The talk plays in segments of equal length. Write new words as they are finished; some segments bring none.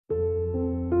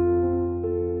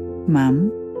Mum,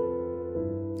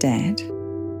 Dad.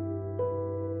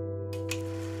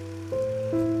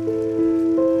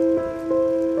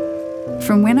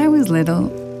 From when I was little,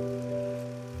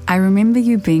 I remember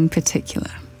you being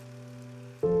particular.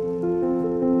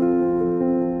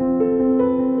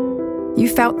 You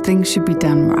felt things should be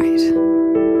done right.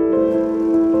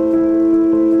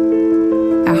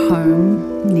 Our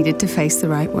home needed to face the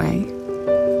right way.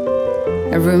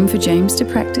 A room for James to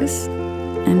practice,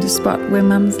 and a spot where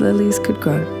Mum's lilies could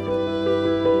grow.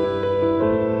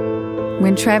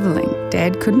 When travelling,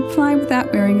 Dad couldn't fly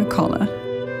without wearing a collar.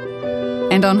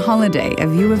 And on holiday, a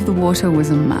view of the water was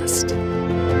a must.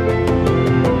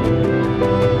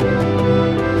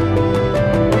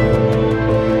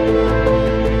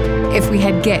 If we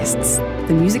had guests,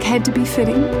 the music had to be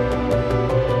fitting,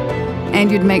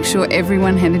 and you'd make sure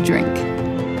everyone had a drink.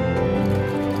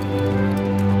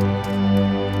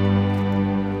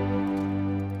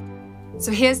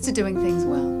 So here's to doing things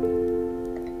well.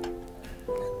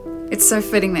 It's so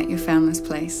fitting that you found this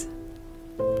place.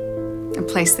 A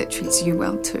place that treats you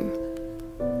well too.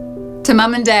 To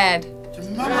Mum and Dad. To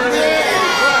Mum and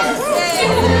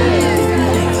Dad!